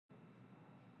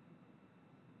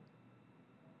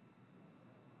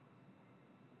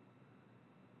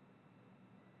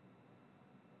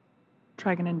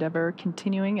Dragon Endeavour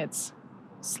continuing its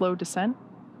slow descent.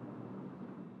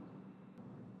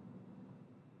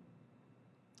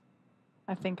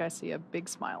 I think I see a big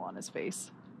smile on his face.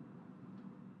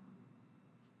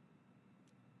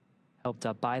 Helped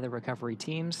up by the recovery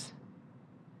teams.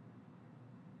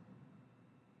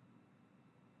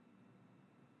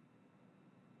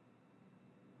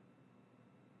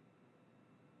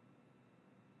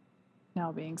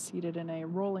 Now being seated in a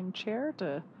rolling chair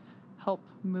to help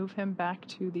move him back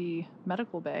to the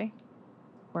medical bay,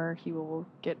 where he will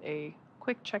get a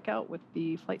quick checkout with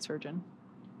the flight surgeon.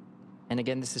 And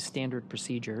again, this is standard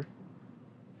procedure.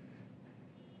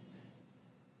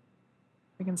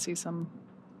 We can see some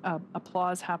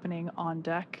applause happening on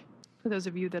deck. For those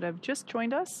of you that have just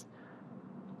joined us,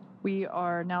 we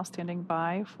are now standing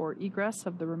by for egress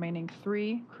of the remaining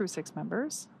 3 Crew 6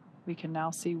 members. We can now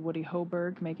see Woody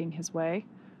Hoburg making his way,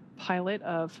 pilot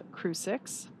of Crew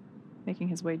 6, making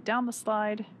his way down the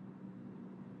slide.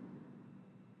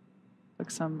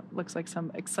 Looks like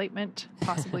some excitement,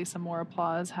 possibly some more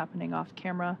applause happening off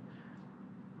camera.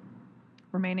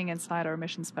 Remaining inside are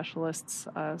mission specialists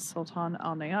Sultan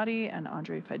al-Neyadi and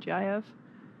Andrei Fedyaev.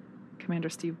 Commander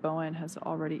Steve Bowen has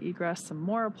already egressed. Some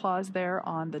more applause there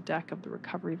on the deck of the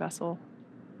recovery vessel.